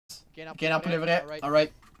Ok, now put it there.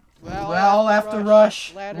 Alright. Well, after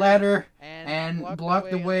rush, ladder, and block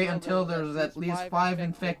the way until there's at least 5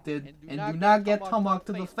 infected. And do not get tomahawk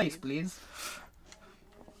to the face, please.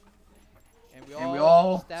 And we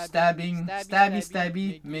all stabby,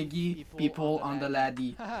 Miggy people on the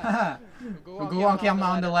laddie. Haha. Go on camera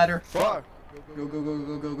on the ladder. Fuck! Go.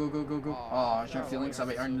 Oh, j'ai un feeling ça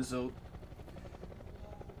va être un de nous autres.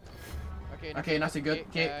 Ok, non, c'est good.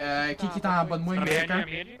 Ok, qui est en bas de moi?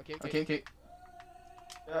 Ok.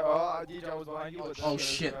 Oh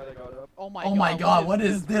shit. Oh my god, what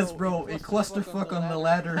is this, bro? A clusterfuck on the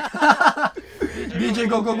ladder. DJ,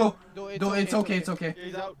 go. No, it's okay.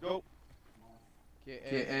 He's out, go. Okay,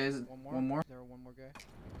 is one more? There one more guy.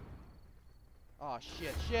 Oh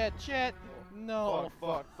shit. No.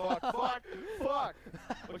 Fuck.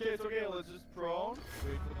 Okay, it's okay, let's just prone.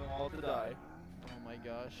 Wait for them all to die. Oh my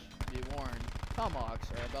gosh. Be warned. Tomahawks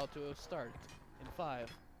are about to start in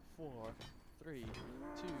 5, 4, 3, 2,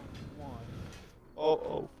 1.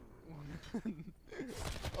 Oh.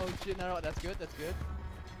 Oh shit, no, that's good. That's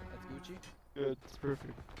Gucci. Good, it's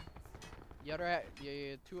perfect.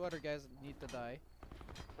 The two other guys need to die.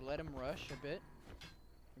 Let him rush a bit.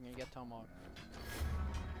 We're gonna get tomahawk.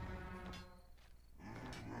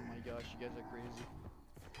 Oh my gosh, you guys are crazy.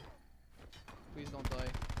 Please don't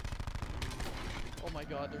die. Oh my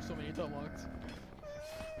god, there's so many tomahawks.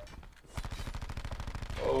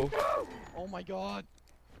 Oh. Oh my god.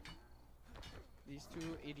 These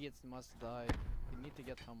two idiots must die. They need to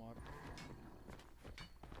get tomahawk.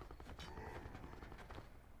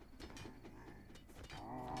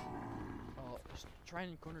 Oh, just try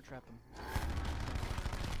and corner trap him.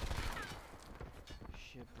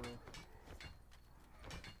 Shit, bro.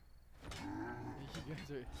 You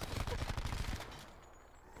guys are...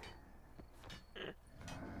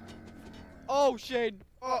 Oh, Shane!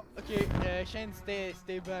 Oh, okay, Shane,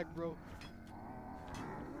 stay back, bro.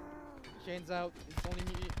 Shane's out. It's only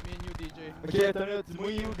me and you, DJ. Ok, attends une minute,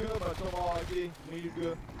 dis-moi il est où le gars, ben tu vas m'avoir ok. Dis-moi il est où le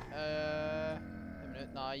gars. Une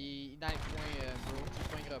minute, non, il est dans les points, bro. Tu le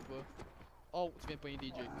poigneras pas. Oh, tu viens de pogner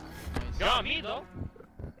DJ. Nice. Got me, though.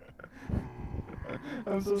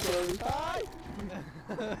 I'm so sorry. Hi!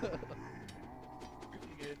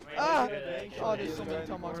 Ah! Oh, there's so many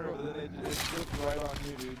tomahawks, bro. It's just right on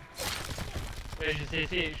you, dude. Ouais, je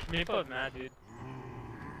suis même pas mad, dude.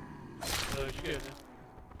 Je suis good, man.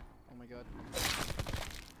 Oh my god.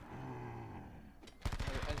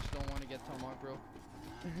 I just don't want to get tomahawk, bro.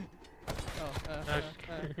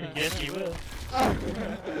 Guess you will.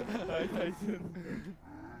 Hi, Tyson.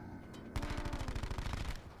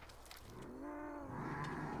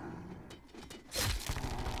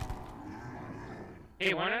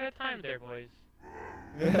 Hey, one at a time there, boys.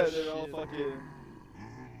 Yeah, they're all fucking...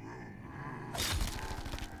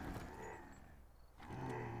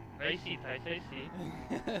 I see, Tice, I see.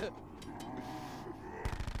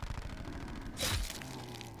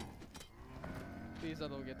 Please, I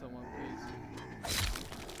don't get tomahawk, please.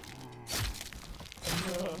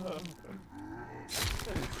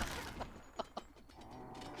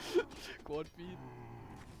 Quad feed?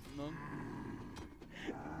 None.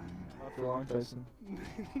 Not for long, Tyson.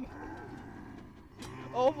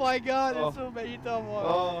 Oh my god, there's so many tomahawks.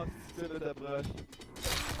 Oh, sit at that brush.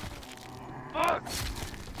 Fuck!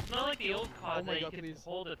 It's not like the old COD that you God, could please.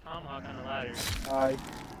 hold a tomahawk on a ladder. Hi.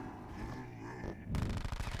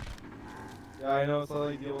 Yeah, I know, it's not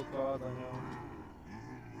like the old COD, I know.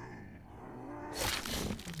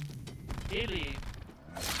 Haley.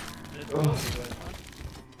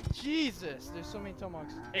 Jesus, there's so many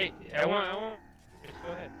tomahawks. Hey, I won't. Just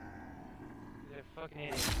go ahead. They're fucking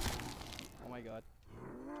idiots. Oh my god.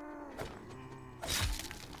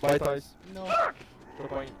 Bye, Tyce. No. Je te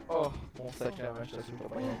pogne. Oh, mon sac à main, je t'assure pas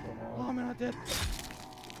pogner pour moi. Oh, I'm not dead.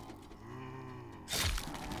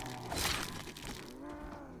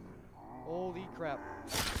 Holy crap.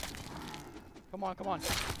 Come on.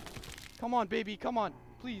 Come on, baby, come on.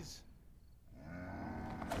 Please.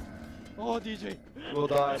 Oh, DJ. We'll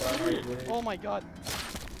die by my way. Oh my god.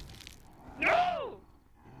 No!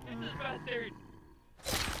 Get this bastard!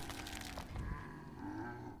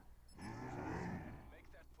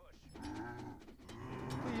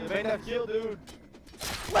 You made that kill, dude.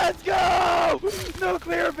 Let's go!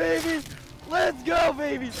 Nuclear, baby! Let's go,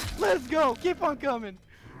 baby! Let's go! Keep on coming!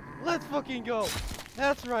 Let's fucking go!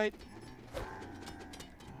 That's right.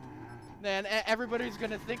 Man, everybody's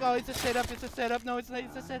gonna think, oh, it's a setup. No, it's not.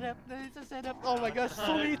 It's a setup. It's a setup. Oh my gosh,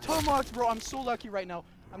 so many tomahawks, bro. I'm so lucky right now.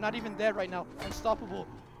 I'm not even dead right now. Unstoppable.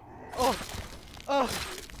 Oh,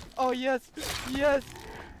 yes.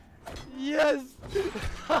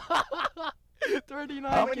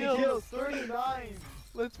 39 How many kills. kills? 39!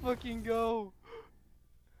 Let's fucking go.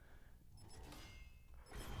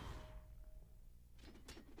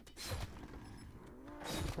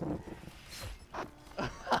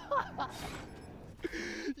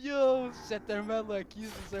 Yo, c'est tellement lucky,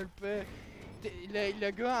 c'est ça le fait.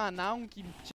 Le gars en arme qui me